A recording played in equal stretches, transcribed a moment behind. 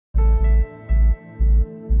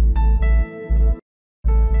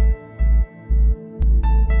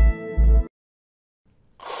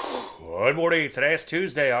Good morning. Today is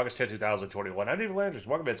Tuesday, August 10th, 2021. I'm Dave Landry.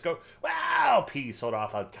 Welcome to Let's Go. Wow, P sold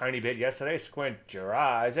off a tiny bit yesterday. Squint your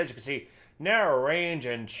eyes. As you can see, narrow range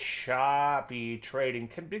and choppy trading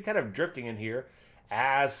can be kind of drifting in here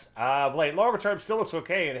as of late. Longer term still looks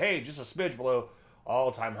okay, and hey, just a smidge below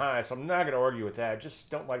all-time high, so I'm not going to argue with that. Just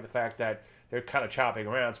don't like the fact that they're kind of chopping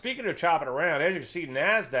around. Speaking of chopping around, as you can see,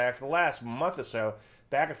 NASDAQ for the last month or so,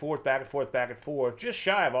 back and forth, back and forth, back and forth, just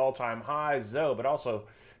shy of all-time highs, though, but also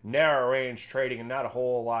narrow range trading and not a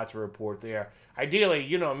whole lot to report there. Ideally,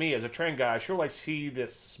 you know me as a trend guy, I sure like to see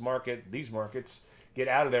these markets, get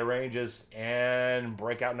out of their ranges and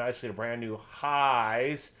break out nicely to brand new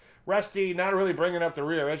highs. Rusty not really bringing up the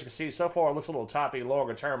rear. As you can see, so far it looks a little toppy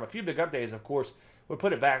longer term. A few big up days, of course, would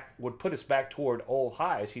put us back toward old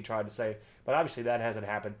highs, he tried to say, but obviously that hasn't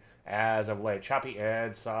happened as of late. Choppy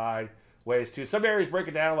and sideways too. Some areas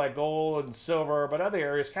breaking down like gold and silver, but other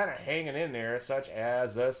areas kind of hanging in there, such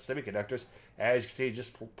as the semiconductors. As you can see,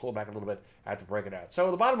 just pull back a little bit after breaking out. So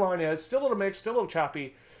the bottom line is, still a little mixed, still a little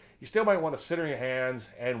choppy. You still might want to sit on your hands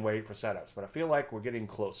and wait for setups, but I feel like we're getting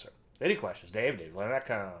closer. Any questions? Dave,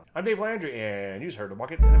 DaveLandry.com. I'm Dave Landry, and you just heard the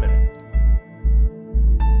market in a minute.